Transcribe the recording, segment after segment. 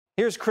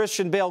Here's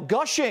Christian Bale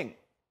gushing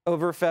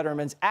over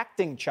Fetterman's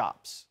acting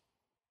chops.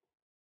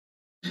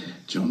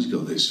 John's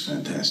got this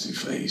fantastic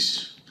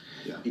face.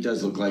 Yeah. He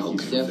does look like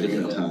he's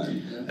having a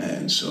time.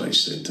 And so I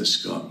said to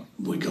Scott,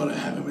 we got to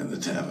have him in the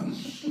tavern,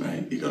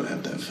 right? You got to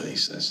have that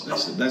face.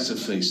 That's a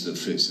face that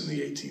fits in the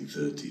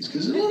 1830s,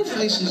 because a lot of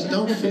faces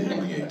don't fit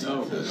in the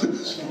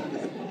 1830s.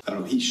 I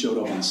don't know, he showed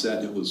up on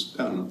set, it was,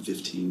 I don't know,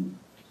 15,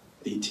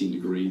 18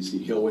 degrees.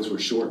 He always wore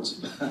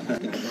shorts.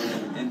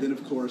 And then,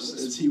 of course,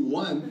 as he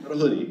won a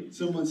hoodie,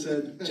 someone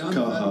said, John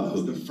Fetterman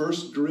was the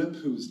first grip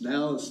who's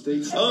now a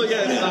state. Oh,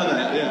 yeah, I saw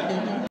that,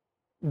 yeah.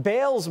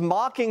 Bale's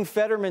mocking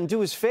Fetterman to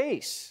his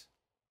face,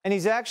 and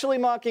he's actually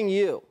mocking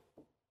you.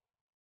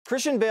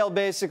 Christian Bale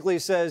basically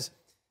says,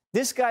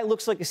 this guy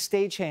looks like a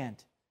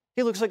stagehand.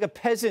 He looks like a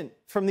peasant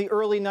from the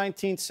early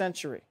 19th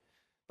century.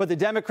 But the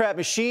Democrat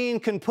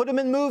machine can put him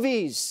in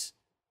movies,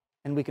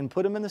 and we can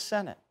put him in the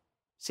Senate.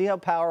 See how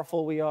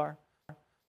powerful we are?